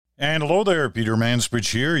And hello there, Peter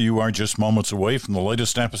Mansbridge here. You are just moments away from the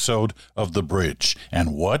latest episode of The Bridge.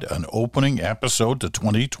 And what an opening episode to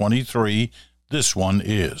 2023 this one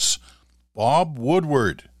is. Bob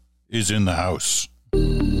Woodward is in the house.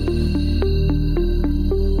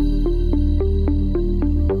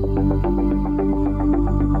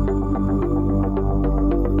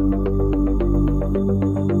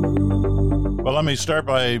 Well, let me start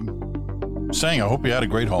by saying I hope you had a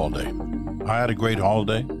great holiday. I had a great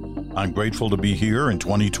holiday. I'm grateful to be here in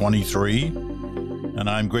 2023, and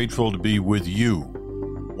I'm grateful to be with you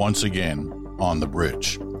once again on The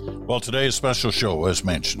Bridge. Well, today a special show, as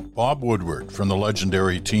mentioned. Bob Woodward from the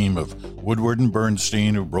legendary team of Woodward and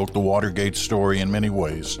Bernstein, who broke the Watergate story in many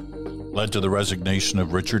ways, led to the resignation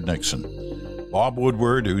of Richard Nixon. Bob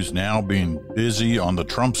Woodward, who's now been busy on the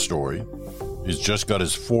Trump story, he's just got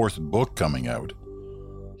his fourth book coming out.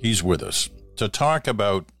 He's with us to talk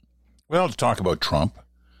about Trump,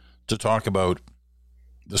 to talk about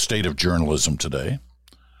the state of journalism today,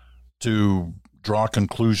 to draw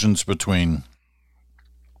conclusions between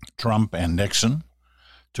Trump and Nixon,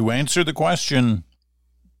 to answer the question,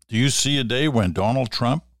 do you see a day when Donald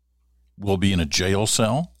Trump will be in a jail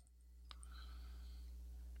cell?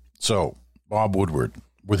 So, Bob Woodward,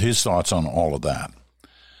 with his thoughts on all of that.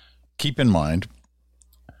 Keep in mind,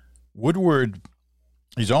 Woodward,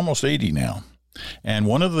 he's almost 80 now. And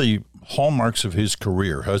one of the hallmarks of his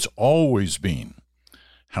career has always been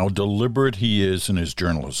how deliberate he is in his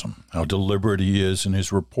journalism, how deliberate he is in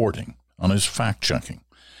his reporting, on his fact-checking,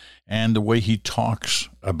 and the way he talks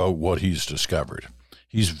about what he's discovered.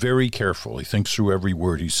 He's very careful. He thinks through every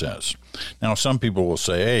word he says. Now, some people will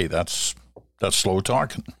say, hey, that's slow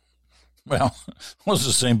talking. Well, those are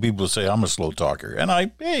the same people who say I'm a slow talker. And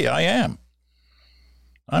I am.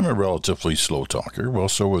 I'm a relatively slow talker. Well,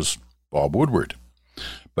 so is Bob Woodward.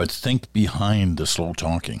 But think behind the slow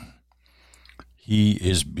talking. He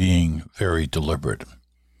is being very deliberate.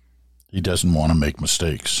 He doesn't want to make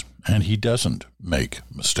mistakes, and he doesn't make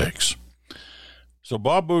mistakes. So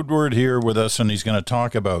Bob Woodward here with us, and he's going to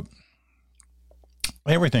talk about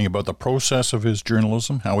everything about the process of his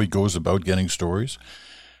journalism, how he goes about getting stories,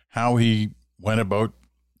 how he went about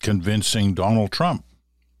convincing Donald Trump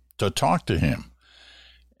to talk to him.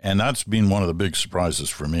 And that's been one of the big surprises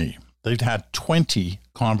for me. They'd had 20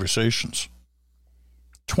 conversations.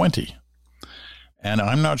 20. And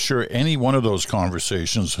I'm not sure any one of those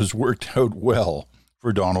conversations has worked out well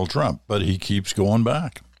for Donald Trump, but he keeps going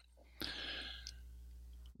back.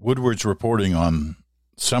 Woodward's reporting on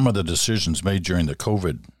some of the decisions made during the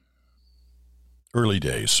COVID early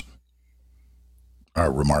days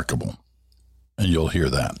are remarkable, and you'll hear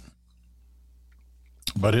that.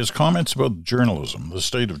 But his comments about journalism, the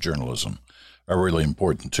state of journalism, are really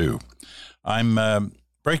important too. I'm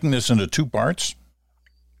breaking this into two parts,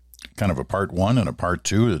 kind of a part one and a part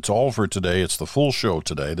two. It's all for today. It's the full show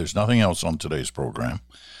today. There's nothing else on today's program.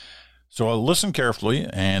 So listen carefully,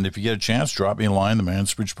 and if you get a chance, drop me a line,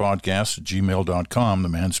 themansbridgepodcast@gmail.com,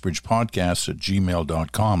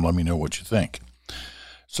 themansbridgepodcast@gmail.com. Let me know what you think.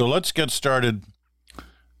 So let's get started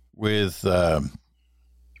with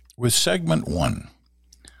segment one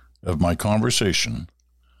of my conversation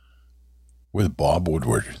with Bob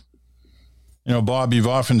Woodward. You know, Bob, you've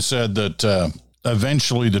often said that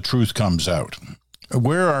eventually the truth comes out.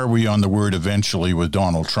 Where are we on the word eventually with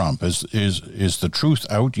Donald Trump? Is the truth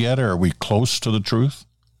out yet, or are we close to the truth?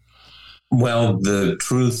 Well, the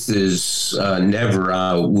truth is never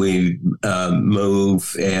out. We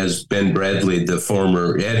move, as Ben Bradley, the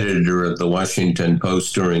former editor of the Washington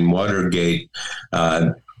Post during Watergate,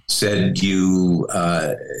 said,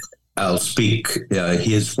 I'll speak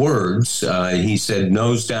his words. He said,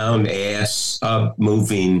 nose down, ass up,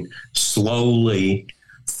 moving slowly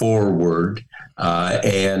forward,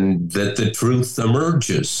 and that the truth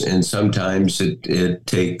emerges. And sometimes it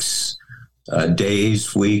takes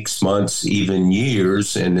days, weeks, months, even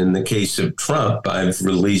years. And in the case of Trump, I've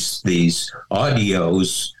released these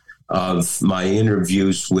audios of my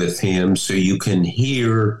interviews with him so you can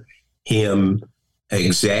hear him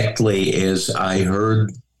exactly as I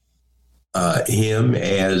heard him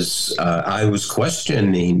as I was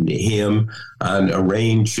questioning him on a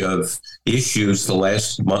range of issues the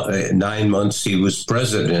last 9 months he was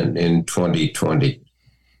president in 2020.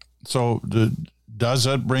 So does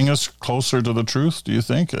that bring us closer to the truth, do you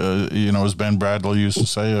think? As Ben Bradley used to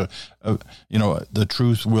say, the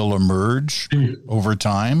truth will emerge over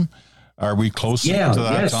time. Are we closer to that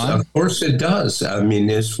time? Yes, of course it does. I mean,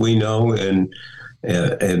 as we know, and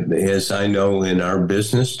as I know in our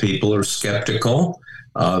business, people are skeptical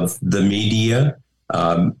of the media.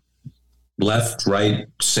 left, right,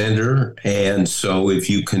 center. And so if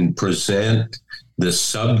you can present the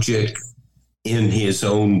subject in his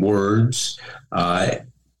own words,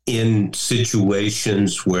 in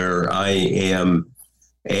situations where I am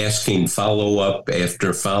asking follow-up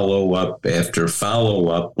after follow-up after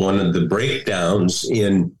follow-up, one of the breakdowns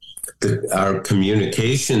in our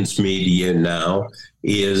communications media now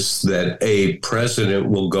is that a president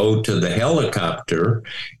will go to the helicopter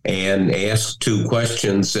and ask 2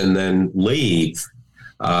 questions and then leave.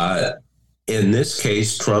 In this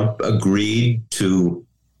case, Trump agreed to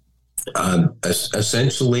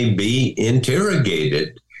essentially be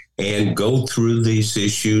interrogated and go through these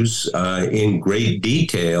issues in great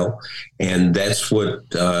detail. And that's what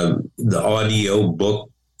the audio book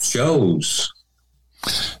shows.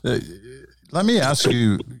 Let me ask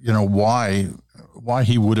you, why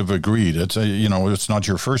he would have agreed. It's it's not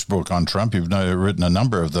your first book on Trump. You've written a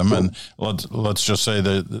number of them, and let's just say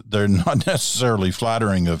that they're not necessarily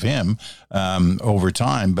flattering of him over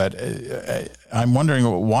time. But I'm wondering,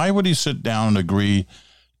 why would he sit down and agree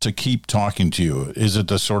to keep talking to you? Is it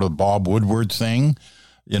the sort of Bob Woodward thing?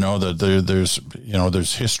 That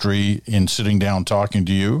there's history in sitting down talking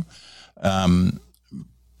to you. Some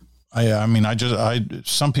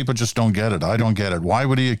people just don't get it. I don't get it. Why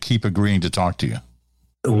would he keep agreeing to talk to you?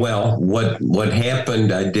 Well, what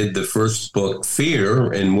happened, I did the first book,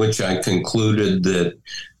 Fear, in which I concluded that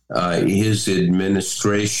his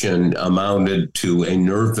administration amounted to a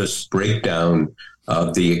nervous breakdown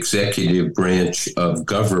of the executive branch of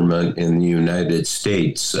government in the United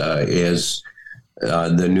States. As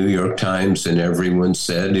the New York Times and everyone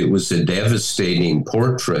said, it was a devastating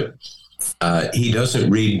portrait. He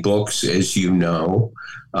doesn't read books, as you know.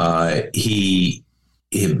 One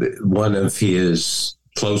of his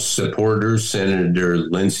close supporters, Senator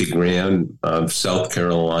Lindsey Graham of South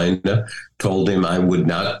Carolina, told him I would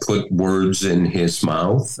not put words in his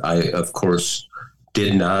mouth. I, of course,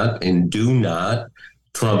 did not and do not.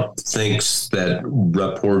 Trump thinks that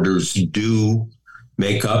reporters do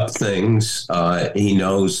make up things. He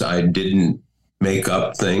knows I didn't make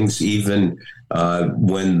up things. Even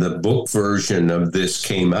when the book version of this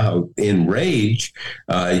came out in Rage,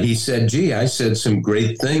 he said, gee, I said some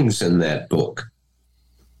great things in that book.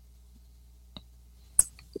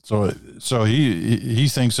 So he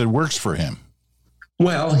thinks it works for him.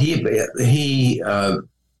 Well,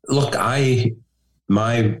 look,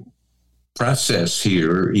 my process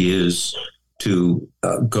here is to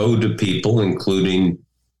go to people, including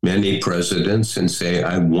many presidents, and say,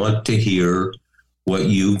 I want to hear what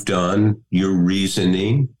you've done, your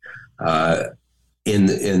reasoning. In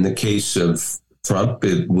the case of Trump,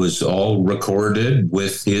 it was all recorded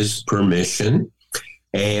with his permission.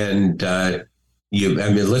 And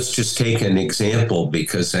let's just take an example,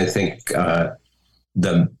 because I think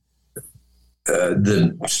the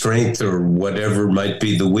strength or whatever might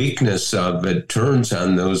be the weakness of it turns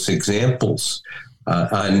on those examples.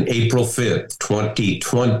 On April 5th,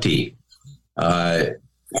 2020,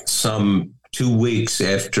 some 2 weeks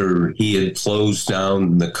after he had closed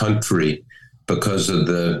down the country because of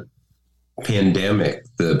the pandemic,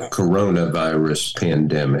 the coronavirus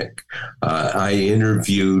pandemic, I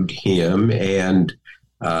interviewed him, and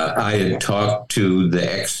I had talked to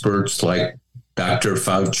the experts like Dr.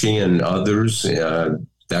 Fauci and others,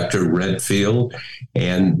 Dr. Redfield,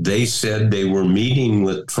 and they said they were meeting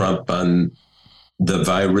with Trump on the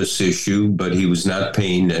virus issue, but he was not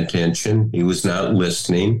paying attention. He was not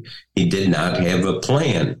listening. He did not have a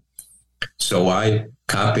plan. So I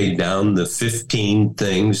copied down the 15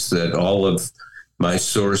 things that all of my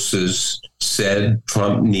sources said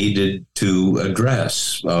Trump needed to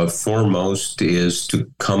address. Foremost is to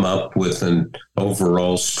come up with an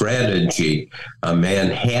overall strategy, a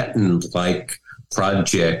Manhattan-like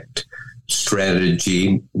project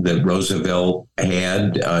strategy that Roosevelt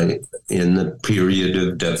had in the period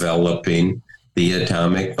of developing the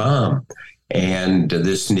atomic bomb. And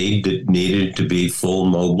this needed to be full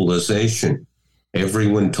mobilization.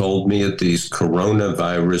 Everyone told me at these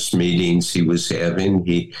coronavirus meetings he was having,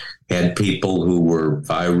 he had people who were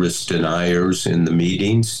virus deniers in the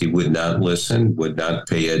meetings. He would not listen, would not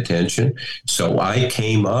pay attention. So I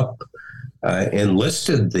came up and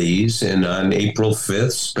listed these, and on April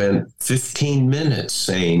 5th spent 15 minutes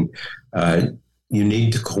saying, you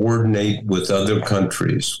need to coordinate with other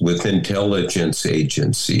countries, with intelligence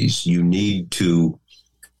agencies. You need to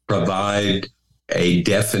provide a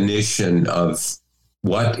definition of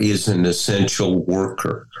what is an essential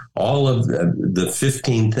worker. All of the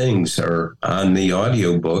 15 things are on the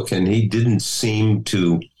audiobook, and he didn't seem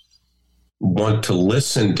to want to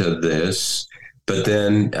listen to this. But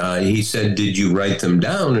then he said, "Did you write them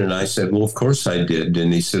down?" And I said, "Well, of course I did."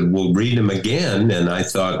 And he said, "Well, read them again." And I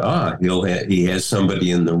thought, he has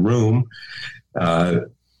somebody in the room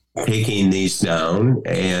taking these down,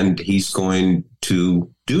 and he's going to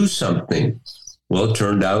do something. Well, it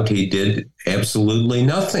turned out he did absolutely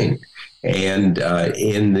nothing. And at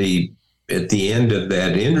the end of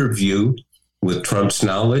that interview, with Trump's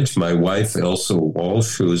knowledge, my wife, Elsa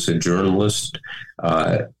Walsh, who is a journalist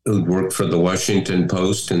who worked for the Washington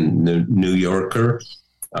Post and the New Yorker,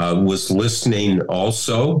 was listening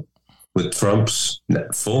also with Trump's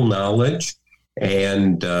full knowledge.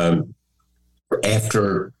 And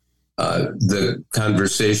after the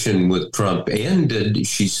conversation with Trump ended,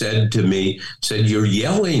 she said to me, "You're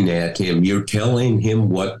yelling at him. You're telling him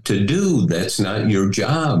what to do. That's not your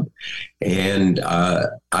job." And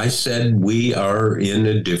I said, "We are in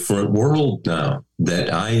a different world now,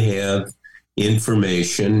 that I have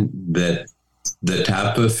information that the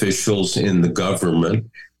top officials in the government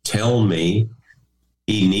tell me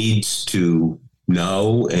he needs to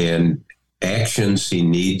know and actions he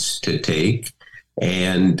needs to take.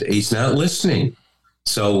 And he's not listening."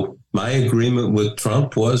 So my agreement with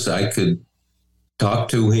Trump was I could talk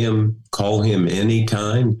to him, call him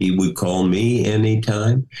anytime. He would call me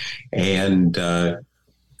anytime. And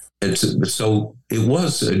so it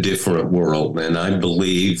was a different world. And I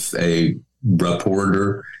believe a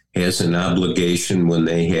reporter has an obligation when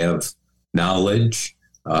they have knowledge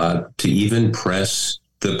to even press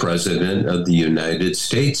the President of the United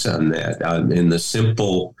States on that. In the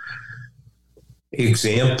simple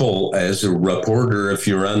example, as a reporter, if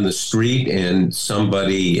you're on the street and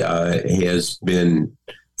somebody has been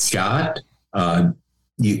shot,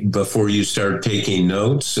 before you start taking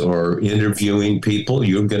notes or interviewing people,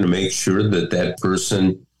 you're going to make sure that that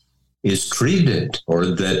person is treated, or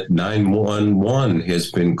that 911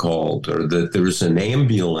 has been called, or that there's an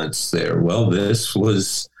ambulance there. Well, this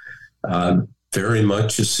was very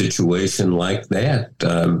much a situation like that.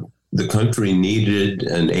 The country needed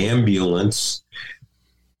an ambulance.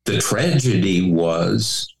 The tragedy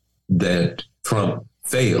was that Trump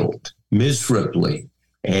failed miserably.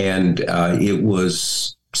 And it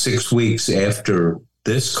was 6 weeks after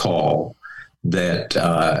this call that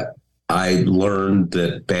I learned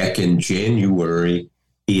that back in January,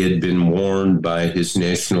 he had been warned by his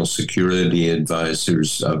national security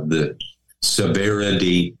advisors of the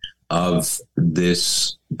severity of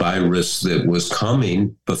this virus that was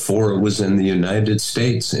coming before it was in the United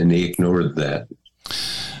States, and he ignored that.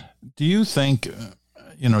 Do you think,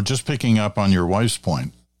 just picking up on your wife's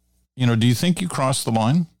point, do you think you crossed the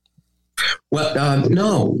line? Well,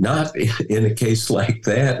 no, not in a case like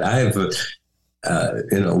that. I have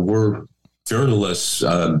we're journalists,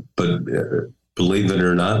 but believe it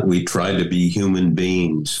or not, we try to be human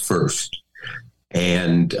beings first.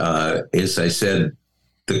 And as I said,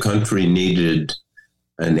 the country needed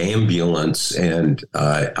an ambulance, and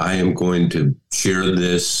I am going to share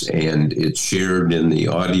this, and it's shared in the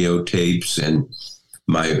audio tapes, and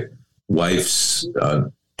my wife's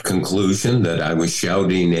conclusion that I was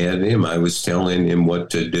shouting at him, I was telling him what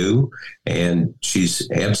to do, and she's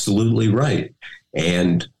absolutely right.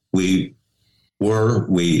 And we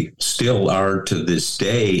still are to this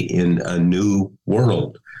day in a new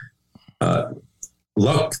world.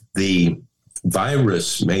 Look, the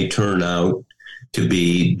virus may turn out to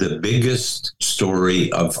be the biggest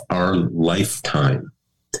story of our lifetime.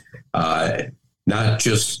 Not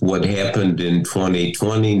just what happened in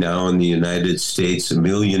 2020. Now in the United States, 1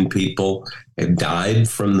 million people have died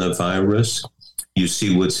from the virus. You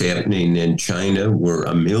see what's happening in China, where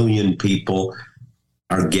 1 million people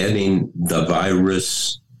are getting the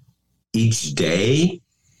virus each day.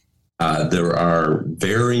 There are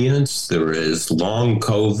variants. There is long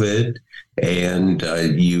COVID. And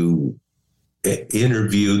you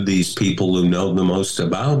interviewed these people who know the most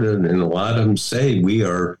about it, and a lot of them say we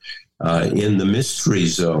are in the mystery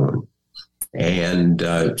zone. And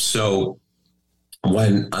so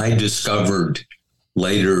when I discovered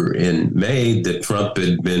later in May that Trump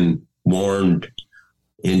had been warned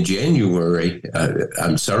in January,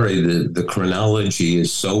 I'm sorry, the chronology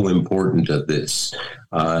is so important to this.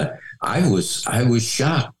 I was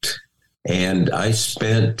shocked. And I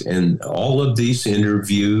spent in all of these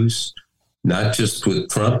interviews, not just with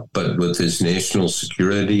Trump, but with his national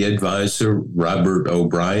security advisor, Robert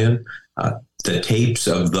O'Brien. The tapes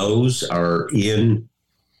of those are in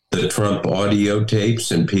the Trump audio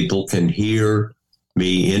tapes, and people can hear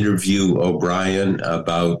me interview O'Brien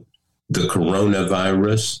about the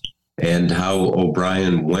coronavirus and how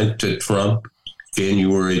O'Brien went to Trump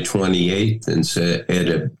January 28th and said, at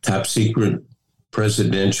a top secret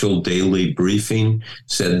presidential daily briefing,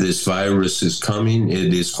 said this virus is coming.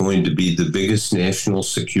 It is going to be the biggest national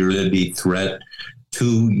security threat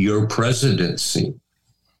to your presidency.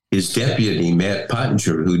 His deputy, Matt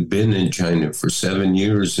Pottinger, who'd been in China for 7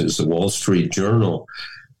 years as a Wall Street Journal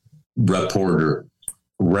reporter,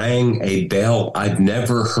 rang a bell I'd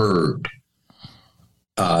never heard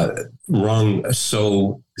rung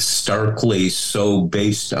so starkly, so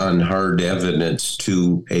based on hard evidence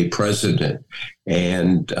to a president.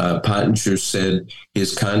 And Pottinger said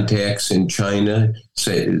his contacts in China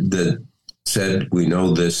said, we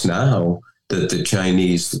know this now, that the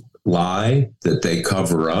Chinese lie, that they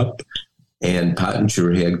cover up. And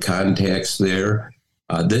Pottinger had contacts there.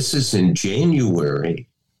 This is in January,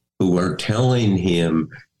 who are telling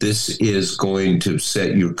him this is going to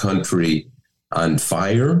set your country on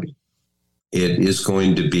fire. It is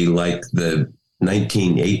going to be like the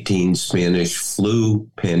 1918 Spanish flu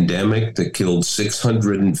pandemic that killed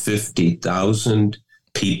 650,000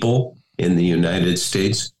 people in the United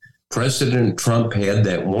States. President Trump had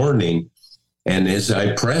that warning. And as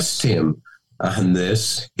I pressed him on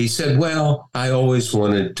this, he said, well, I always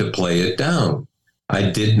wanted to play it down. I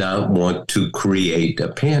did not want to create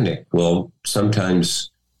a panic. Well,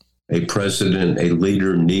 sometimes a president, a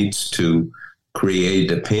leader needs to create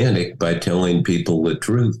a panic by telling people the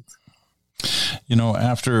truth. You know,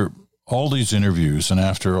 after all these interviews and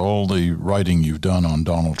after all the writing you've done on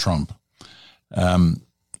Donald Trump,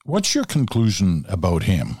 what's your conclusion about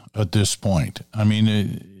him at this point? I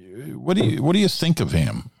mean, what do you think of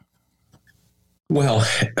him? Well,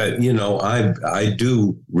 I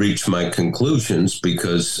do reach my conclusions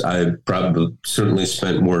because I certainly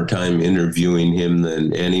spent more time interviewing him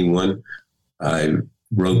than anyone. I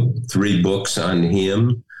wrote 3 books on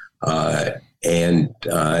him, and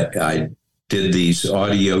I did these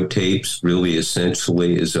audio tapes really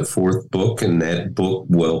essentially as a 4th book, and that book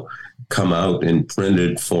will come out in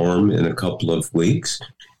printed form in a couple of weeks.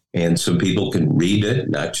 And so people can read it,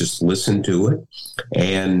 not just listen to it.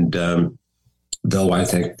 And though I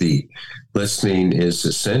think the listening is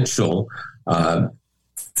essential, in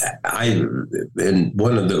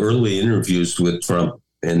one of the early interviews with Trump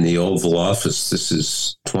in the Oval Office, this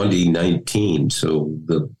is 2019, so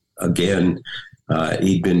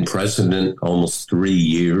he'd been president almost 3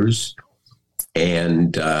 years,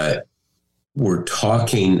 and we're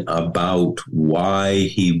talking about why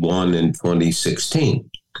he won in 2016.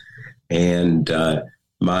 And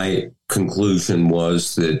my conclusion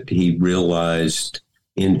was that he realized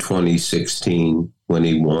in 2016 when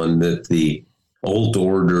he won that the old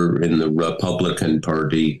order in the Republican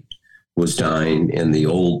Party was dying and the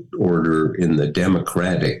old order in the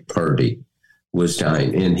Democratic Party was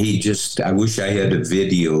dying. And I wish I had a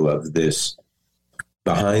video of this,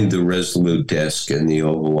 behind the Resolute desk in the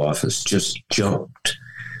Oval Office, just jumped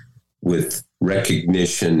with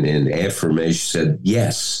recognition and affirmation, said,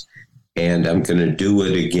 yes, and I'm going to do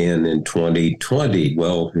it again in 2020.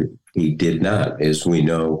 Well, he did not. As we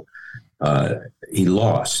know, he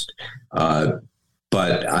lost.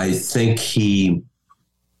 But I think he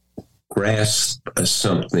grasped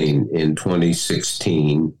something in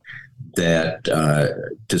 2016 that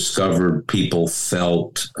discovered people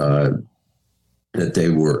felt that they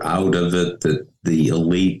were out of it, that the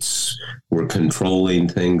elites were controlling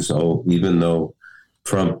things. Even though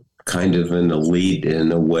Trump kind of an elite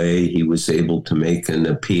in a way, he was able to make an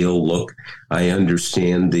appeal. Look, I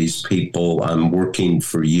understand these people. I'm working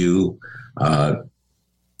for you.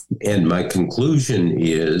 And my conclusion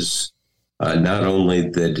is not only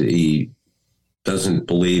that he doesn't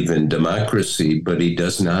believe in democracy, but he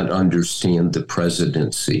does not understand the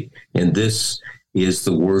presidency. And this is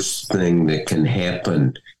the worst thing that can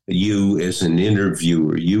happen. You, as an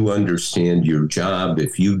interviewer, you understand your job.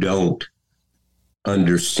 If you don't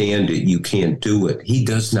understand it, you can't do it. He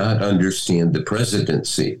does not understand the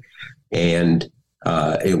presidency. And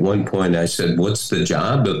at one point I said, what's the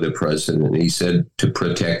job of the president? He said, to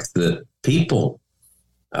protect the people.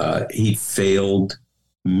 He failed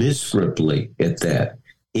miserably at that.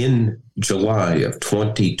 In July of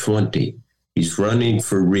 2020, he's running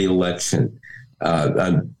for re-election.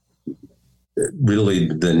 Really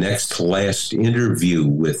the next to last interview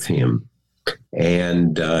with him.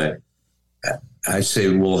 And I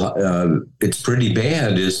say, well, it's pretty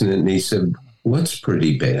bad, isn't it? And he said, what's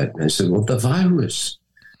pretty bad? And I said, well, the virus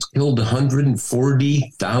killed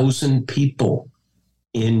 140,000 people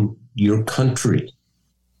in your country.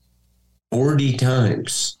 40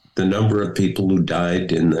 times the number of people who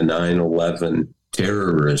died in the 9/11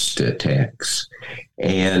 terrorist attacks.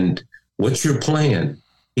 And what's your plan?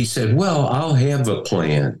 he said, well, I'll have a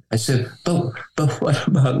plan. I said, but what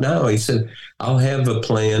about now? He said, I'll have a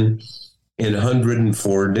plan in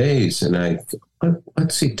 104 days. And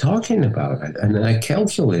what's he talking about? And I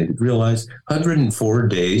calculated, realized 104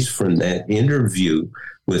 days from that interview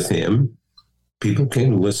with him, people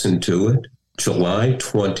can listen to it, July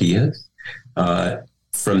 20th.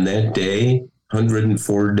 From that day,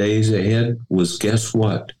 104 days ahead was, guess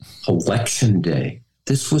what? Election day.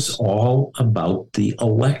 This was all about the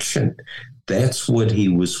election. That's what he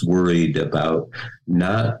was worried about,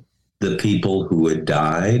 not the people who had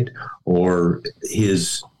died or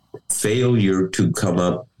his failure to come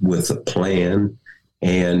up with a plan.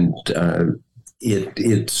 And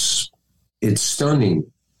it's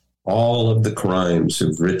stunning. All of the crimes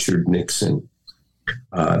of Richard Nixon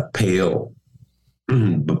pale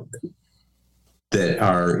that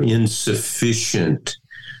are insufficient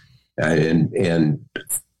and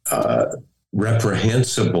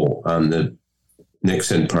reprehensible on the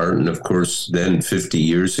Nixon part. And of course, then 50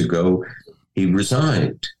 years ago, he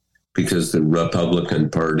resigned because the Republican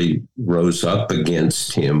Party rose up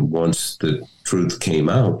against him once the truth came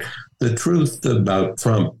out. The truth about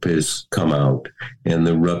Trump has come out, and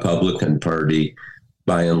the Republican Party,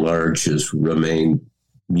 by and large, has remained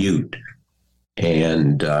mute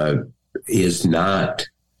and is not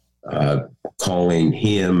calling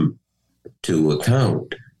him to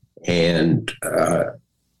account. And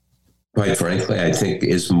quite frankly, I think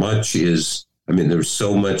as much as, there's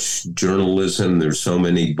so much journalism, there's so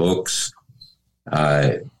many books,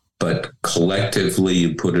 but collectively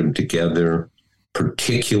you put them together,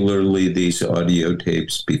 particularly these audio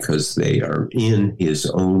tapes, because they are in his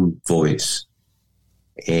own voice.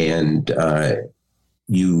 And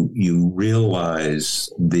you realize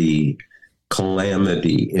the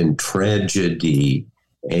calamity and tragedy.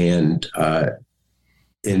 And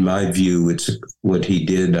in my view, it's what he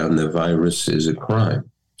did on the virus is a crime.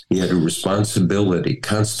 He had a responsibility,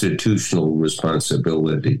 constitutional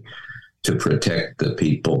responsibility, to protect the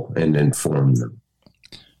people and inform them.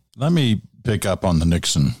 Let me pick up on the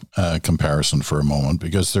Nixon comparison for a moment,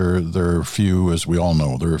 because there are few, as we all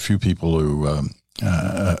know, there are a few people who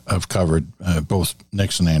have covered both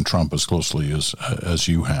Nixon and Trump as closely as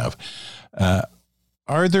you have.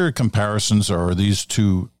 Are there comparisons, or are these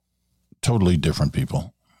two totally different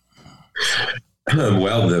people?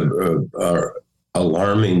 Well, there are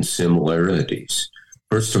alarming similarities.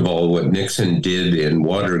 First of all, what Nixon did in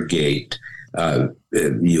Watergate,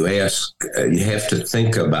 you have to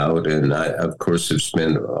think about, and I, of course, have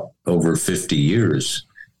spent over 50 years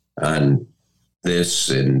on this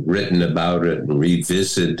and written about it and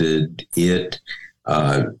revisited it.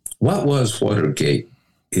 What was Watergate?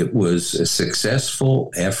 It was a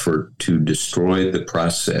successful effort to destroy the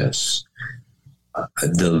process,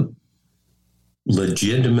 the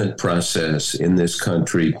legitimate process in this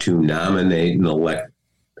country to nominate and elect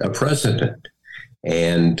a president.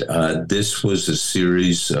 And this was a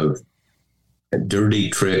series of dirty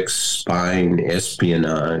tricks, spying,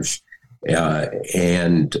 espionage.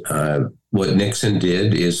 And what Nixon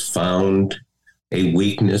did is found a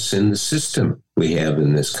weakness in the system we have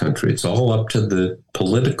in this country. It's all up to the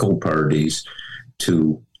political parties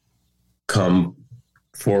to come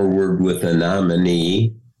forward with a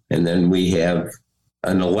nominee, and then we have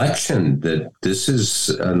an election. That this is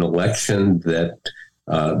an election that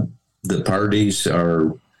the parties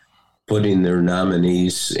are putting their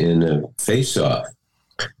nominees in a face-off.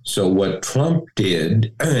 So what Trump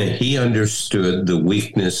did, he understood the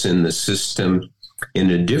weakness in the system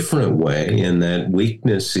in a different way, and that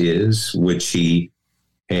weakness is, which he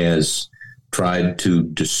has tried to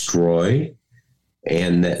destroy,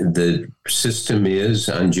 and the system is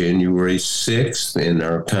on January 6th in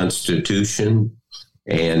our Constitution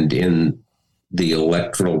and in the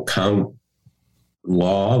electoral count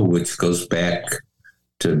law, which goes back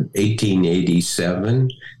to 1887.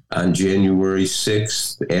 On January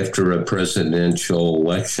 6th, after a presidential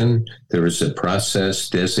election, there is a process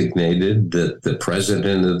designated that the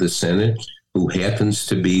president of the Senate, who happens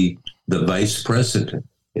to be the vice president,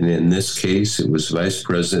 and in this case, it was Vice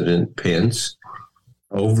President Pence,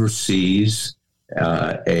 oversees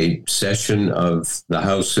a session of the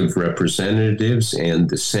House of Representatives and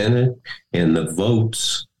the Senate, and the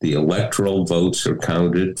votes, the electoral votes, are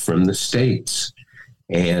counted from the states.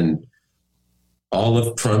 And all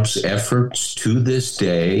of Trump's efforts to this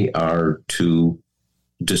day are to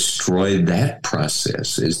destroy that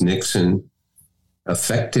process, as Nixon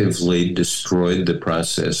effectively destroyed the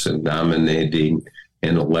process of nominating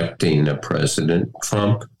and electing a president.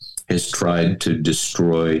 Trump has tried to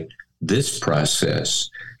destroy this process,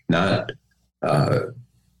 not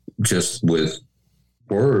just with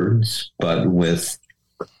words, but with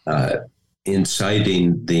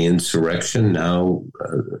inciting the insurrection. Now,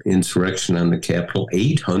 insurrection on the Capitol.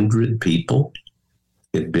 800 people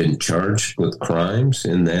have been charged with crimes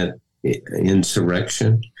in that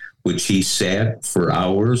insurrection, which he sat for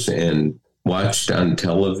hours and watched on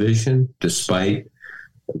television, despite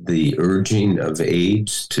the urging of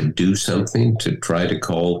aides to do something to try to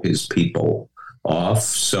call his people off.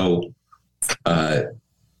 So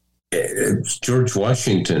President George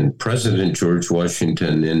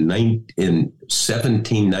Washington in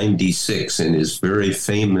 1796, in his very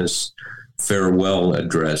famous farewell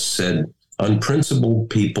address, said, "Unprincipled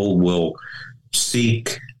people will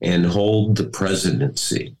seek and hold the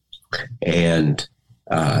presidency." And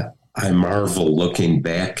I marvel looking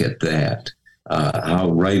back at that,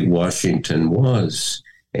 how right Washington was,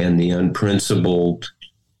 and the unprincipled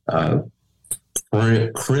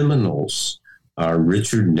criminals are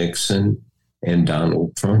Richard Nixon and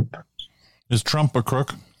Donald Trump. Is Trump a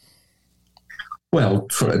crook? Well,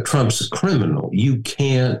 Trump's a criminal. You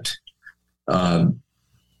can't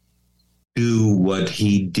do what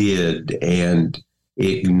he did and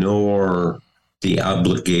ignore the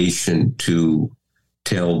obligation to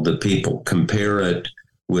tell the people. Compare it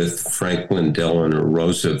with Franklin Delano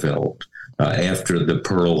Roosevelt after the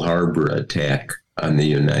Pearl Harbor attack on the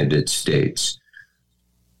United States.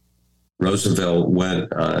 Roosevelt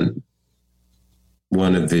went on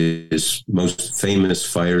one of his most famous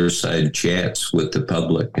fireside chats with the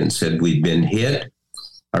public and said, "We've been hit.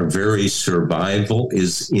 Our very survival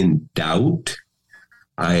is in doubt.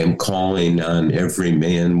 I am calling on every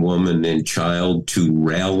man, woman, and child to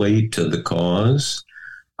rally to the cause.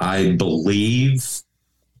 I believe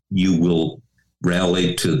you will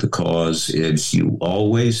rally to the cause as you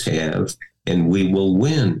always have, and we will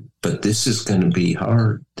win. But this is going to be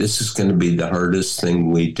hard. This is going to be the hardest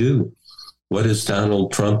thing we do." What does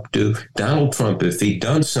Donald Trump do? Donald Trump, if he'd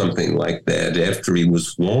done something like that after he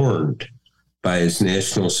was warned by his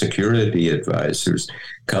national security advisors,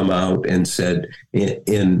 come out and said,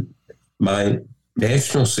 in my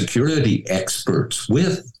national security experts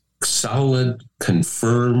with solid,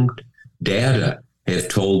 confirmed data have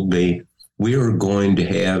told me we are going to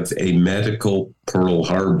have a medical Pearl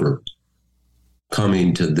Harbor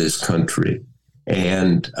coming to this country.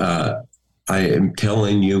 And I am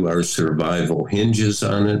telling you, our survival hinges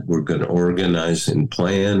on it. We're going to organize and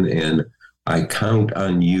plan, and I count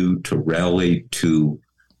on you to rally to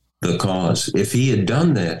the cause. If he had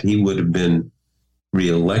done that, he would have been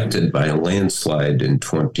reelected by a landslide in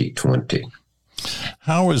 2020.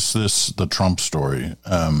 How is this the Trump story?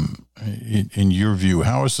 In your view,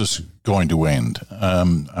 how is this going to end?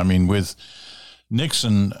 I mean, with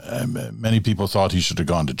Nixon, many people thought he should have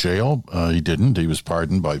gone to jail. He didn't. He was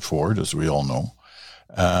pardoned by Ford, as we all know,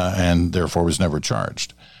 and therefore was never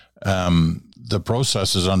charged. The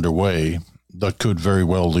process is underway that could very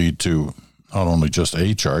well lead to not only just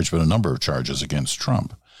a charge, but a number of charges against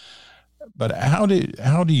Trump. But how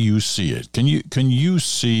do you see it? Can you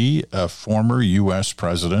see a former U.S.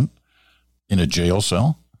 president in a jail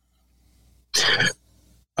cell?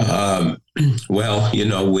 Well,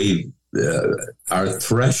 our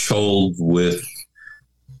threshold with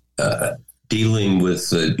dealing with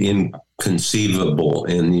the inconceivable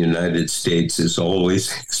in the United States is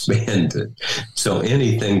always expanded. So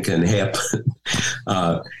anything can happen.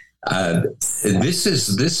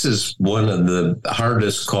 This is one of the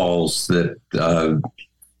hardest calls that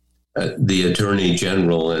the Attorney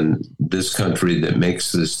General in this country that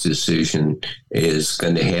makes this decision is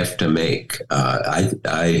going to have to make.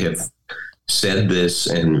 I have said this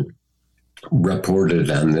and reported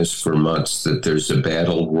on this for months, that there's a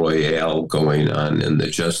battle royale going on in the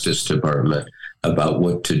Justice Department about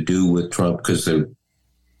what to do with Trump, because the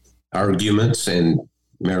arguments, and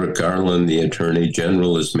Merrick Garland, the Attorney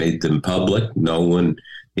General, has made them public. No one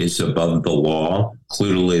is above the law.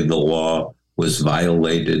 Clearly, the law was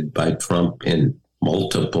violated by Trump in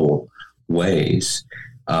multiple ways.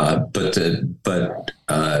 But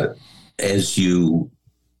as you,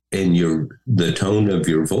 in the tone of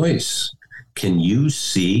your voice, can you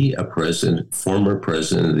see a former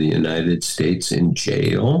president of the United States in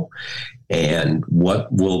jail? And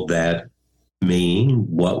what will that mean?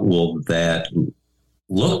 What will that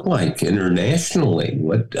look like internationally?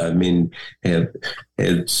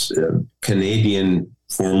 Has Canadian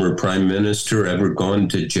former prime minister ever gone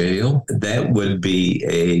to jail? That would be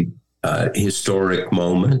a historic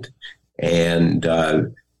moment. And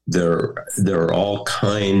there are all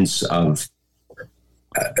kinds of,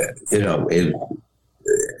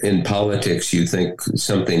 in politics, you think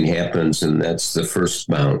something happens and that's the first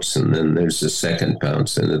bounce, and then there's a second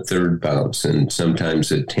bounce and a third bounce and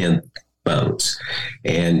sometimes a 10th bounce.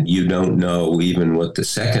 And you don't know even what the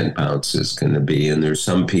second bounce is going to be. And there's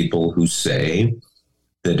some people who say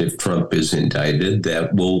that if Trump is indicted,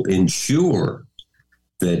 that will ensure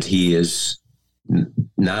that he is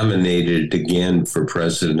nominated again for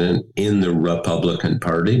president in the Republican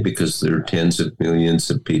Party, because there are tens of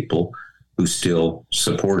millions of people who still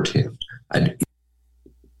support him.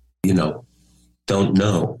 Don't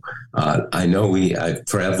know. I know I've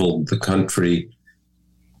traveled the country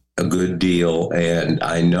a good deal, and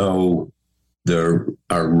I know there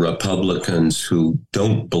are Republicans who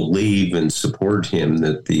don't believe and support him,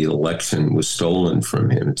 that the election was stolen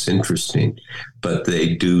from him. It's interesting, but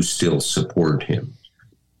they do still support him.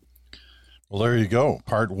 Well, there you go.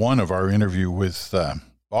 Part one of our interview with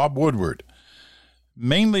Bob Woodward,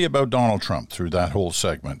 mainly about Donald Trump through that whole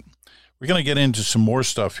segment. We're going to get into some more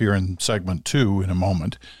stuff here in segment two in a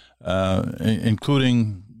moment,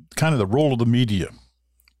 including kind of the role of the media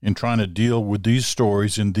in trying to deal with these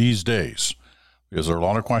stories in these days, because there are a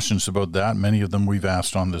lot of questions about that. Many of them we've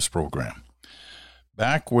asked on this program.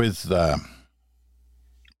 Back with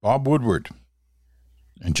Bob Woodward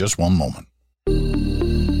in just one moment.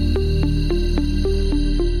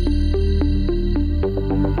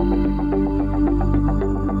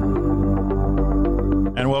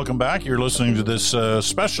 And welcome back. You're listening to this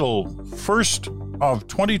special first of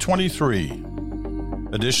 2023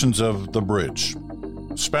 editions of The Bridge.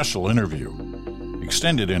 Special interview,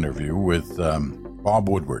 extended interview with Bob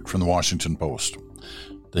Woodward from the Washington Post,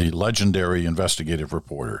 the legendary investigative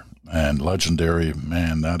reporter. And legendary,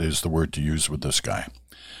 man, that is the word to use with this guy.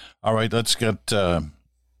 All right, let's get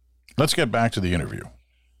back to the interview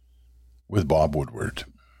with Bob Woodward.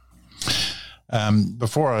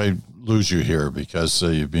 Before I lose you here, because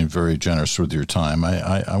you've been very generous with your time,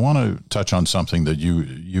 I want to touch on something that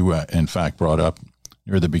you in fact brought up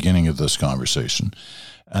near the beginning of this conversation,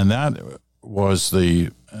 and that was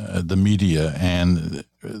the media and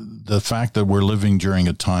the fact that we're living during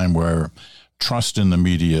a time where trust in the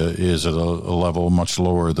media is at a level much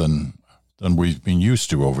lower than we've been used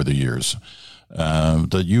to over the years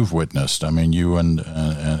that you've witnessed. I mean, you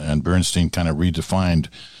and Bernstein kind of redefined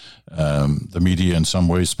the media in some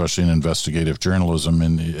ways, especially in investigative journalism,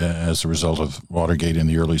 as a result of Watergate in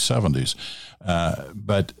the early 70s.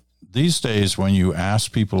 But these days, when you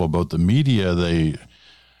ask people about the media,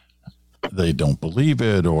 they don't believe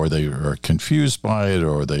it, or they are confused by it,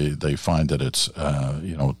 or they find that it's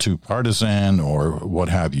too partisan, or what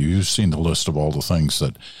have you. You've seen the list of all the things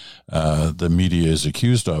that the media is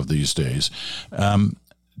accused of these days.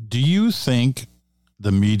 Do you think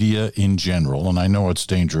the media in general, and I know it's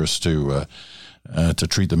dangerous to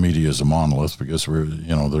treat the media as a monolith, because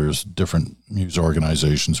there's different news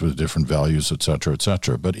organizations with different values, et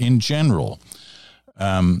cetera, but in general,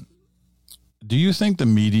 do you think the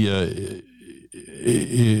media,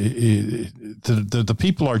 the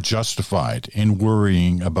people are justified in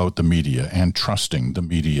worrying about the media and trusting the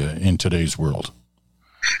media in today's world?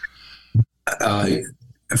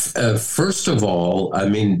 First of all, I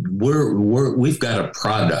mean, we've got a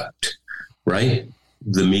product, right?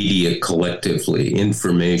 The media collectively,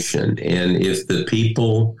 information. And if the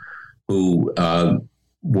people who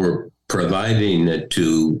were providing it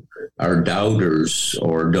to are doubters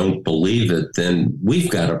or don't believe it, then we've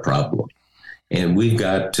got a problem. And we've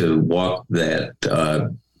got to walk that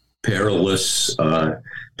perilous,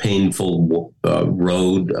 painful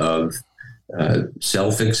road of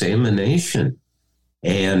self-examination.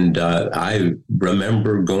 And I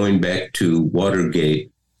remember going back to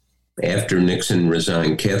Watergate after Nixon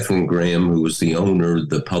resigned. Katharine Graham, who was the owner,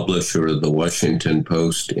 the publisher of the Washington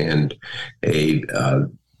Post, and a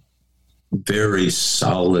very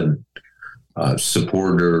solid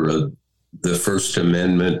supporter of the First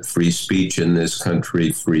Amendment, free speech in this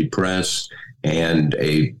country, free press, and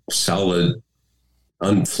a solid,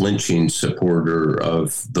 unflinching supporter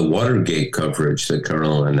of the Watergate coverage that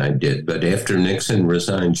Carl and I did. But after Nixon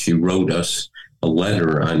resigned, she wrote us a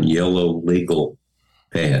letter on yellow legal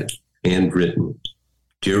pad, handwritten.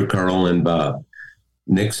 Dear Carl and Bob,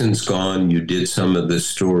 Nixon's gone. You did some of the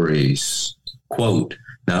stories. Quote,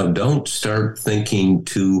 now don't start thinking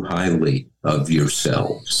too highly of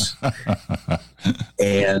yourselves.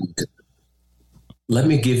 And let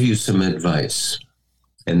me give you some advice.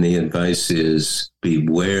 And the advice is,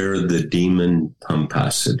 beware the demon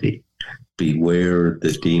pomposity. Beware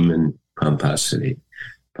the demon pomposity.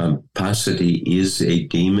 Pomposity is a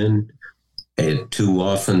demon. It too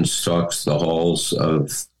often stalks the halls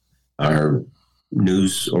of our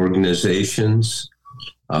news organizations.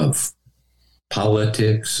 of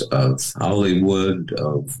politics, of Hollywood,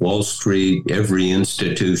 of Wall Street. Every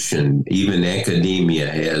institution, even academia,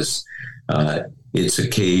 has its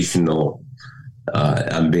occasional,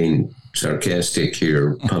 I'm being sarcastic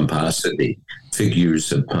here, pomposity,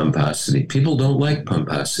 figures of pomposity. People don't like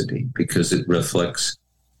pomposity because it reflects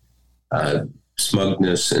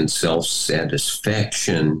smugness and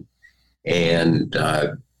self-satisfaction, and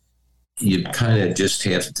you kind of just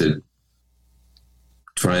have to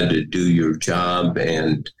try to do your job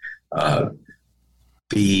and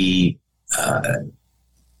be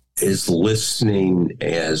as listening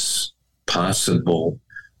as possible.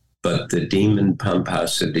 But the demon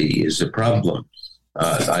pomposity is a problem.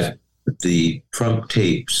 The Trump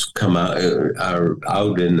tapes are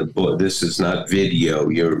out in the book. This is not video,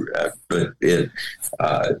 but it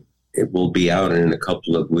will be out in a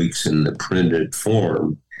couple of weeks in the printed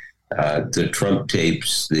form. The Trump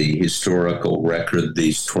tapes, the historical record,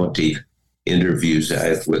 these 20 interviews I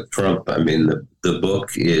have with Trump. I mean, the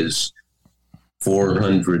book is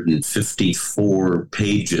 454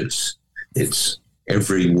 pages. It's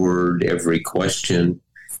every word, every question.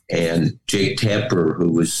 And Jake Tapper,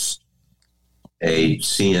 who was a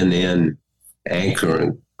CNN anchor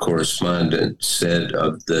and correspondent, said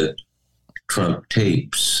of the Trump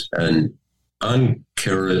tapes, an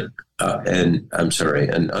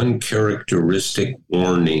uncharacteristic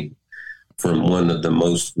warning from one of the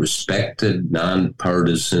most respected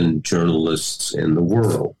nonpartisan journalists in the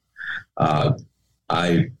world.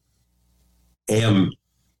 I am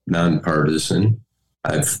nonpartisan.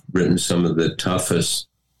 I've written some of the toughest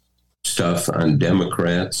stuff on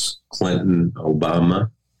Democrats, Clinton, Obama,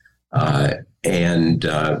 and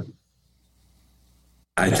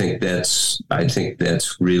I think that's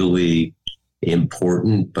really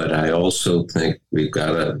important. But I also think we've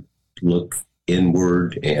got to look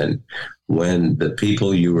inward, and when the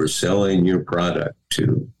people you are selling your product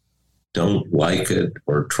to don't like it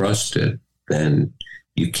or trust it, then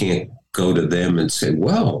you can't go to them and say,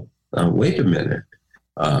 well, wait a minute.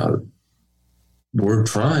 We're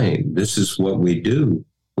trying. This is what we do.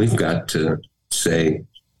 We've got to say,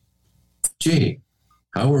 gee,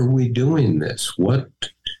 how are we doing this? What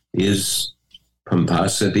is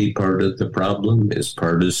pomposity part of the problem? Is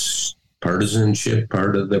partisanship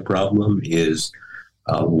part of the problem? Is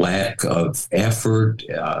a lack of effort?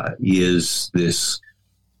 Is this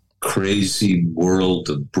crazy world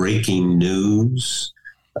of breaking news?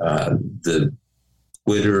 The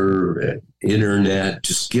Twitter, internet,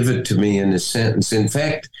 just give it to me in a sentence. In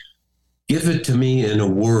fact, give it to me in a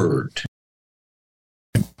word.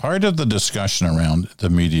 Part of the discussion around the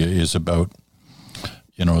media is about,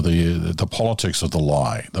 the politics of the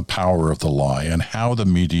lie, the power of the lie, and how the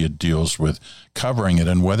media deals with covering it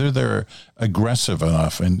and whether they're aggressive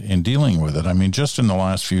enough in dealing with it. I mean, just in the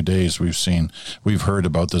last few days, we've heard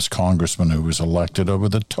about this congressman who was elected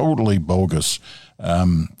with a totally bogus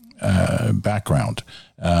background,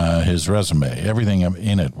 his resume, everything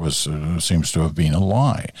in it seems to have been a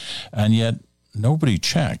lie, and yet nobody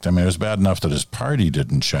checked. I mean, it was bad enough that his party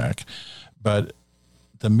didn't check, but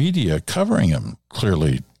the media covering him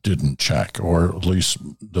clearly didn't check, or at least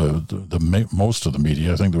the most of the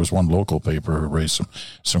media. I think there was one local paper who raised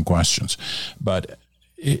some questions, but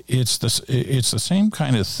it's the same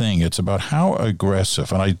kind of thing. It's about how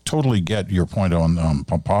aggressive, and I totally get your point on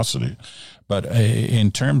pomposity. But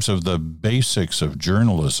in terms of the basics of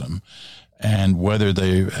journalism and whether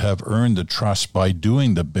they have earned the trust by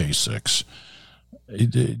doing the basics,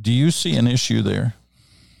 do you see an issue there?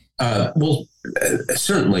 Well,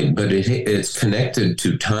 certainly, but it's connected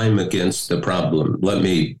to time against the problem. Let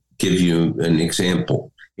me give you an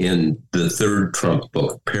example. In the third Trump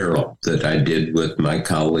book, Peril, that I did with my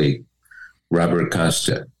colleague, Robert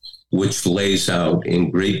Costa, which lays out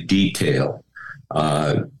in great detail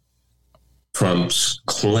Trump's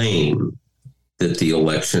claim that the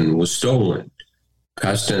election was stolen.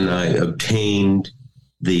 Costa and I obtained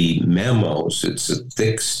the memos. It's a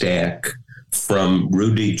thick stack from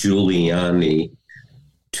Rudy Giuliani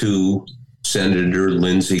to Senator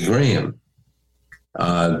Lindsey Graham,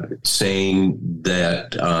 saying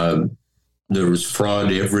that there was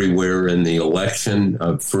fraud everywhere in the election.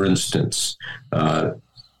 For instance,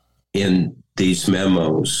 in these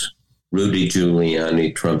memos, Rudy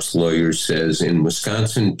Giuliani, Trump's lawyer, says in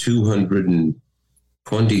Wisconsin,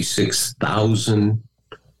 226,000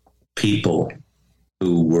 people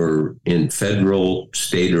who were in federal,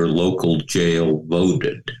 state, or local jail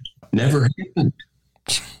voted. Never happened.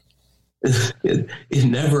 It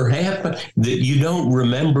never happened. You don't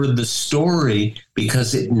remember the story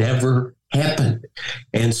because it never happened.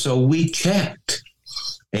 And so we checked.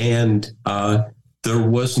 And there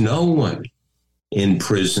was no one in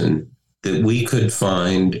prison that we could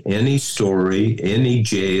find any story, any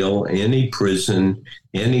jail, any prison,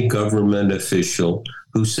 any government official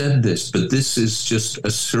who said this. But this is just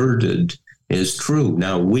asserted as true.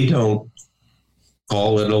 Now, we don't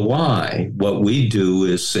call it a lie. What we do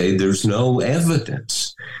is say there's no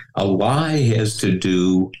evidence. A lie has to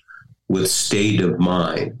do with state of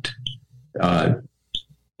mind.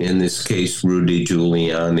 In this case, Rudy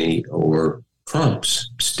Giuliani or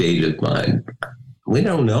Trump's state of mind. We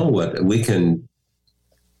don't know what we can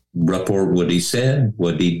report what he said,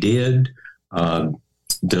 what he did.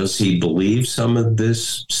 Does he believe some of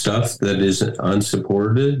this stuff that is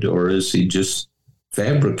unsupported, or is he just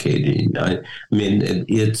fabricating? I mean,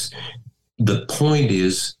 it's the point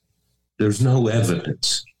is there's no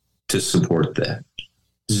evidence to support that.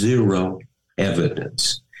 Zero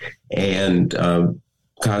evidence. And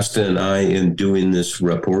Costa and I, in doing this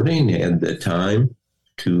reporting, had the time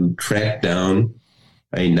to track down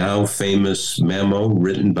a now famous memo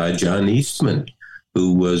written by John Eastman,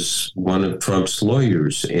 who was one of Trump's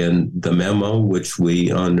lawyers. And the memo, which we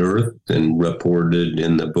unearthed and reported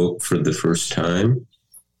in the book for the first time,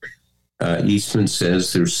 Eastman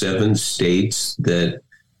says there's 7 states that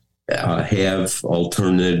have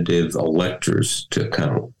alternative electors to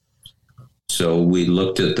count. So we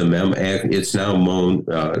looked at the memo. It's now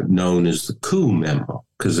known as the coup memo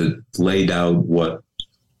because it laid out what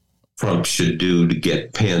Trump should do to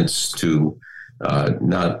get Pence to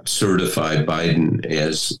not certify Biden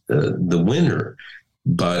as the winner.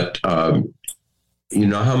 But you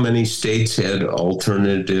know how many states had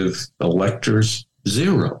alternative electors?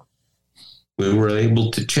 0. We were able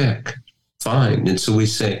to check. Fine. And so we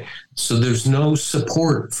say, so there's no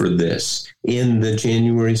support for this in the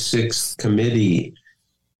January 6th committee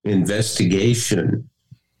investigation.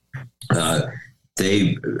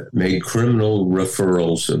 They made criminal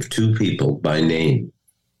referrals of 2 people by name,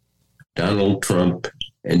 Donald Trump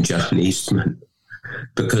and John Eastman,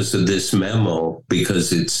 because of this memo,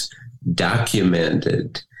 because it's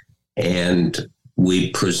documented. And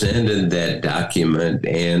we presented that document,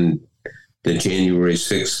 and the January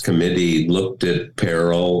 6th committee looked at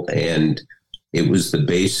Peril, and it was the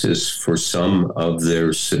basis for some of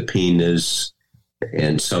their subpoenas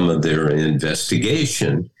and some of their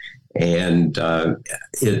investigation. And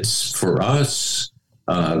it's for us,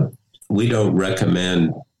 we don't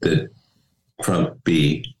recommend that Trump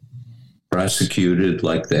be prosecuted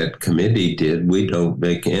like that committee did. We don't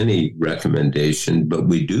make any recommendation, but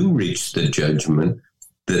we do reach the judgment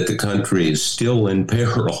that the country is still in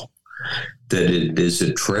peril, that it is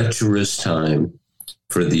a treacherous time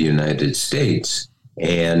for the United States.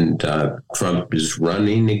 And Trump is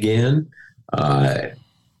running again.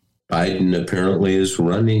 Biden apparently is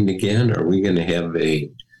running again. Are we going to have a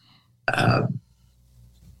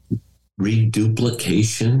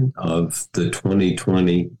reduplication of the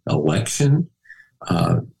 2020 election?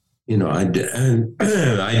 You know, I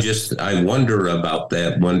wonder about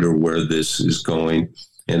that, wonder where this is going,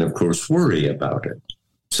 and of course worry about it.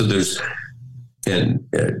 So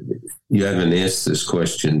you haven't asked this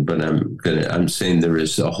question, but I'm saying there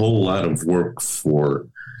is a whole lot of work for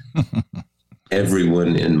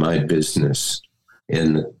everyone in my business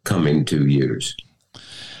in the coming 2 years.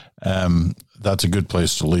 That's a good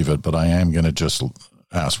place to leave it, but I am going to just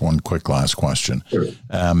ask one quick last question. Sure.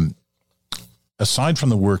 Aside from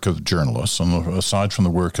the work of journalists and aside from the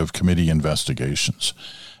work of committee investigations,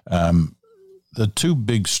 the 2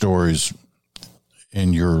 big stories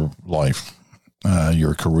in your life,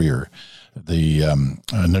 your career, the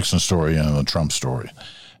Nixon story and the Trump story,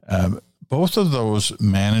 both of those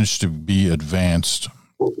managed to be advanced,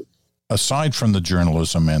 aside from the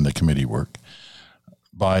journalism and the committee work,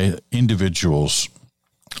 by individuals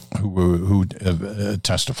who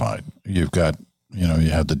testified. You've got, you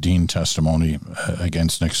had the Dean testimony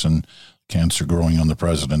against Nixon, cancer growing on the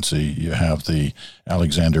presidency. You have the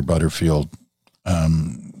Alexander Butterfield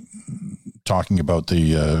talking about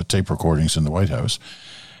the tape recordings in the White House.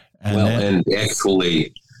 And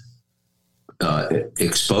actually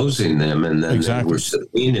exposing them, and then They were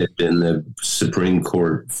subpoenaed, and the Supreme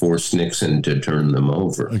Court forced Nixon to turn them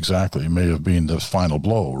over. Exactly. It may have been the final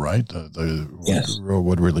blow, right? Yes.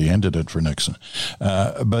 What really ended it for Nixon.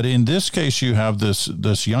 But in this case, you have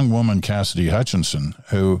this young woman, Cassidy Hutchinson,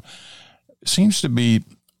 who seems to be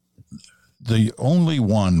the only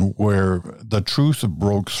one where the truth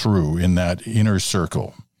broke through in that inner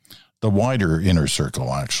circle. The wider inner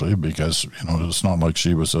circle, actually, because, it's not like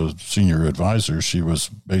she was a senior advisor. She was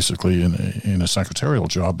basically in a secretarial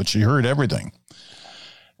job, but she heard everything.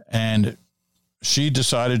 And she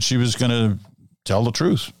decided she was going to tell the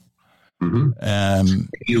truth.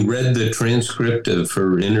 You read the transcript of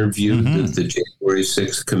her interview that the January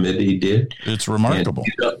 6th committee did? It's remarkable.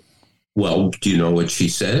 And, do you know what she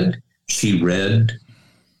said? She read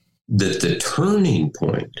that the turning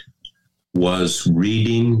point was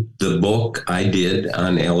reading the book I did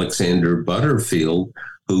on Alexander Butterfield,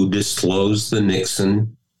 who disclosed the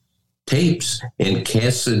Nixon tapes. And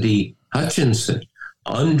Cassidy Hutchinson,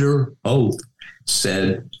 under oath,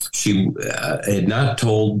 said she had not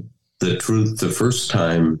told the truth the first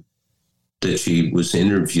time that she was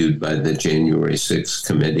interviewed by the January 6th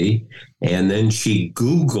committee. And then she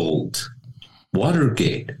Googled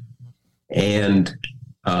Watergate. And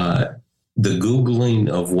the Googling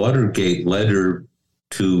of Watergate led her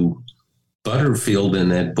to Butterfield in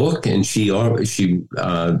that book. And she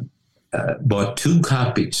bought 2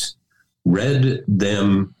 copies, read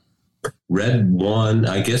them, read one,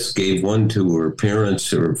 I guess gave one to her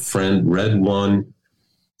parents or friend, read one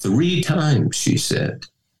 3 times, she said.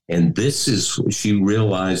 And she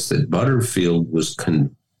realized that Butterfield was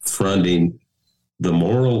confronting the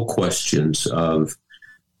moral questions of,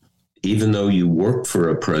 even though you work for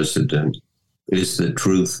a president, is the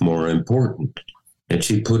truth more important? And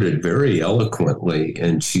she put it very eloquently.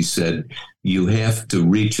 And she said, you have to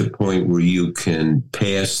reach a point where you can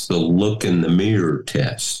pass the look in the mirror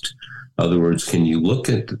test. In other words, can you look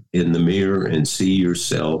in the mirror and see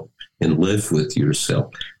yourself and live with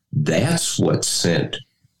yourself? That's what sent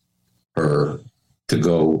her to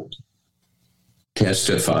go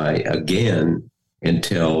testify again and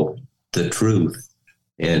tell the truth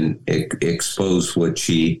and expose what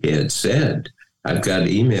she had said. I've got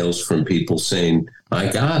emails from people saying,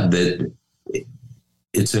 my God, that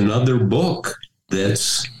it's another book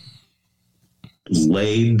that's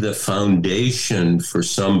laid the foundation for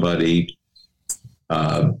somebody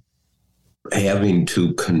having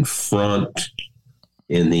to confront,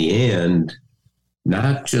 in the end,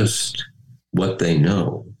 not just what they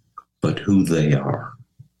know, but who they are.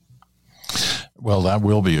 Well, that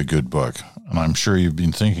will be a good book, and I'm sure you've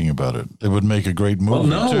been thinking about it. It would make a great movie,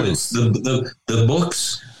 too. It's the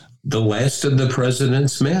books, The Last of the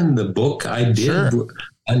President's Men, the book I did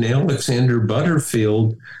on Alexander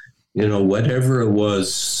Butterfield, whatever it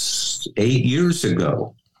was, 8 years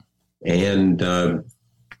ago. And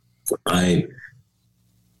I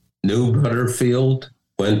knew Butterfield,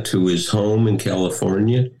 went to his home in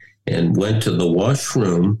California, and went to the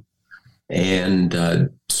washroom and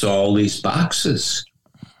saw all these boxes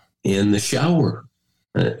in the shower.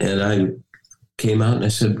 And I came out and I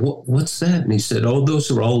said, what's that? And he said,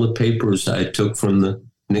 those are all the papers I took from the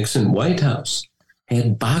Nixon White House.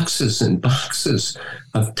 Had boxes and boxes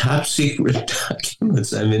of top secret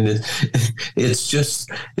documents. I mean, it's just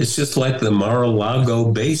like the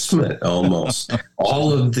Mar-a-Lago basement almost.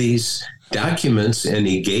 All of these documents, and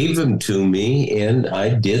he gave them to me, and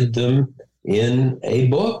I did them in a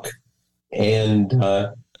book. And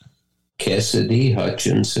Cassidy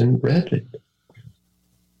Hutchinson read it.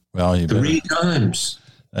 Well, 3 times.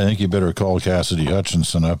 I think you better call Cassidy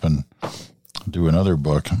Hutchinson up and do another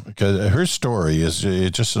book, because her story is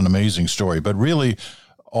just an amazing story. But really,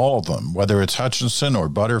 all of them, whether it's Hutchinson or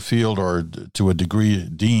Butterfield or to a degree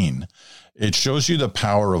Dean, it shows you the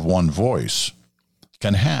power of one voice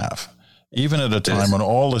can have, even at a time when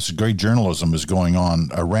all this great journalism is going on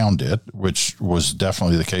around it, which was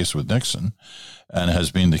definitely the case with Nixon and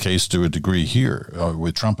has been the case to a degree here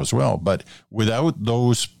with Trump as well. But without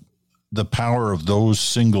the power of those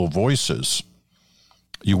single voices,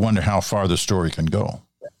 you wonder how far the story can go.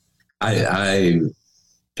 I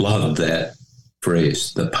love that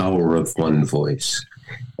phrase, the power of one voice.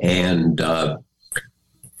 And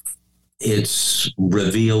it's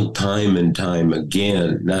revealed time and time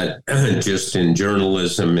again, not just in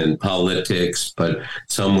journalism and politics, but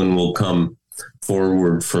someone will come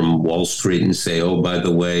forward from Wall Street and say, by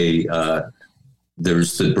the way,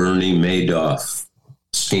 there's the Bernie Madoff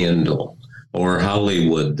scandal. Or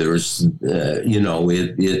Hollywood, there's,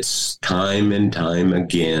 it's time and time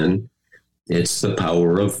again. It's the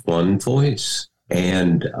power of one voice.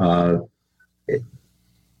 And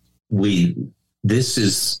this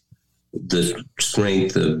is the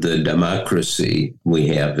strength of the democracy we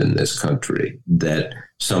have in this country, that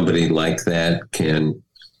somebody like that can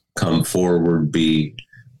come forward, be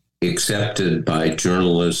accepted by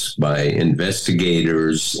journalists, by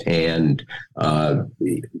investigators, and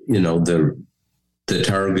the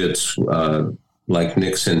targets like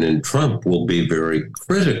Nixon and Trump will be very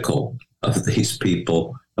critical of these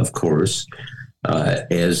people, of course, but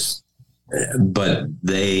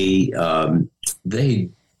they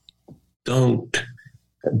don't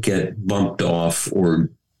get bumped off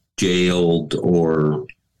or jailed or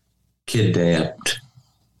kidnapped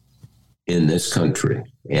in this country.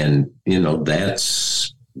 And,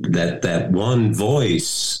 that's that one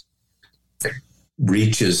voice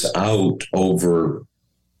reaches out over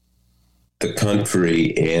the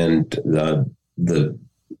country and the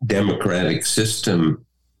democratic system,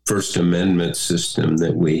 First Amendment system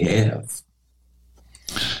that we have.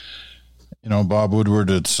 Bob Woodward,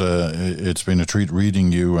 it's been a treat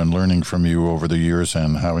reading you and learning from you over the years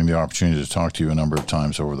and having the opportunity to talk to you a number of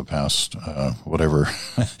times over the past,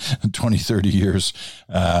 20, 30 years.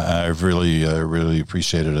 I've really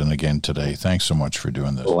appreciated it. And again, today, thanks so much for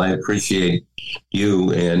doing this. Well, I appreciate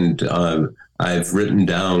you. And I've written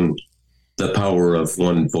down The Power of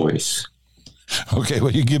One Voice. Okay,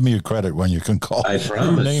 well, you give me a credit when you can call. I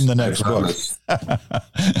promise. Name the next book.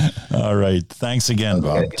 All right. Thanks again,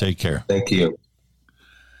 Okay. Bob. Take care. Thank you.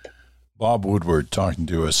 Bob Woodward talking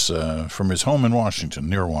to us from his home in Washington,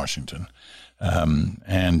 near Washington,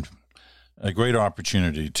 and a great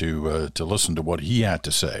opportunity to listen to what he had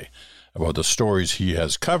to say about the stories he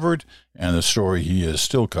has covered and the story he is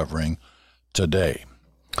still covering today.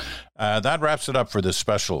 That wraps it up for this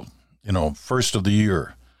special, first of the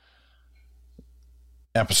year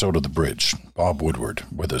episode of The Bridge. Bob Woodward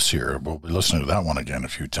with us here. We'll be listening to that one again a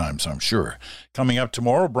few times, I'm sure. Coming up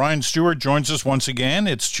tomorrow, Brian Stewart joins us once again.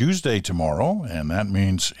 It's Tuesday tomorrow, and that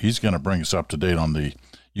means he's going to bring us up to date on the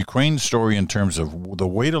Ukraine story in terms of the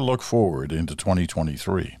way to look forward into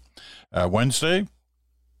 2023. Wednesday,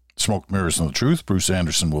 Smoke, Mirrors, and the Truth. Bruce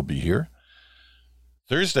Anderson will be here.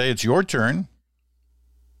 Thursday, it's your turn.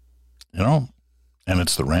 And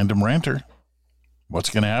it's the Random Ranter. What's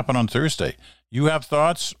going to happen on Thursday? You have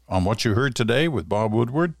thoughts on what you heard today with Bob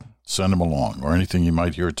Woodward? Send them along, or anything you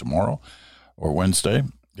might hear tomorrow or Wednesday.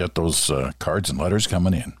 Get those cards and letters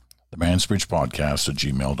coming in. The Mansbridge Podcast at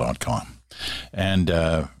gmail.com.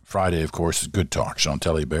 And Friday, of course, is Good Talk.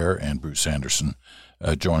 Chantel Bear and Bruce Anderson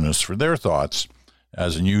join us for their thoughts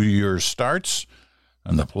as a new year starts,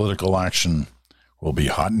 and the political action will be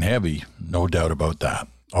hot and heavy, no doubt about that.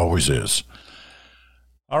 Always is.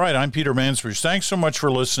 All right, I'm Peter Mansbridge. Thanks so much for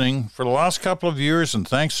listening for the last couple of years, and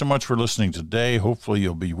thanks so much for listening today. Hopefully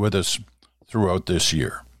you'll be with us throughout this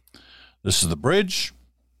year. This is The Bridge.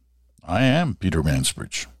 I am Peter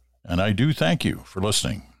Mansbridge, and I do thank you for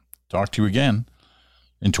listening. Talk to you again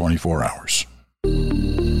in 24 hours.